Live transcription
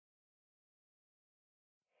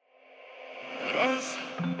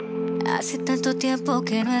Hace tanto tiempo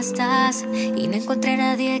que no estás y no encontré a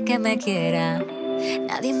nadie que me quiera.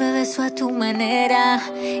 Nadie me besó a tu manera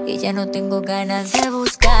y ya no tengo ganas de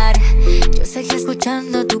buscar. Yo seguí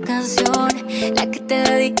escuchando tu canción, la que te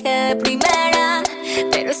dediqué de primera.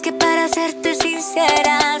 Pero es que para serte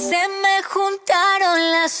sincera, se me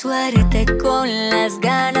juntaron la suerte con las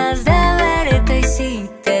ganas de verte. Y si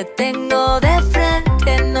te tengo de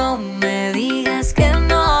frente, no me digas que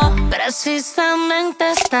no.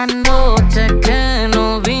 Precisamente esta noche que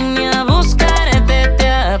no vine a buscarte, te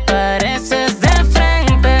apareces de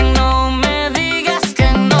frente, no me digas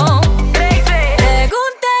que no.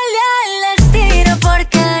 Pregúntale al destino por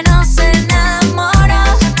qué no se enamoró.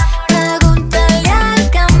 Pregúntale al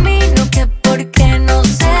camino que por qué no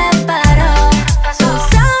se paró. Tú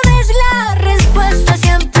sabes la respuesta,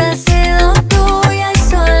 siempre ha sido tuya y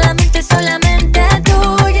solamente, solamente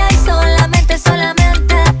tuya y solamente,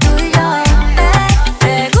 solamente tuyo.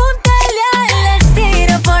 Pregúntale al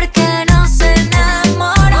destino por qué no se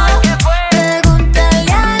enamoró.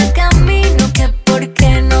 Pregúntale al camino que por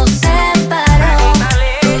qué no se paró.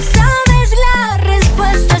 Tú sabes la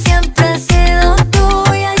respuesta, siempre ha sido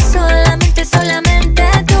tuya y solamente, solamente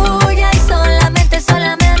tuya y solamente,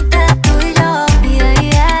 solamente tuyo. Yeah,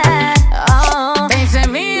 yeah. Oh. Te dice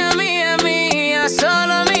mía, mía, mía,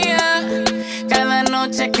 solo mía, cada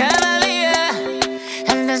noche, cada día.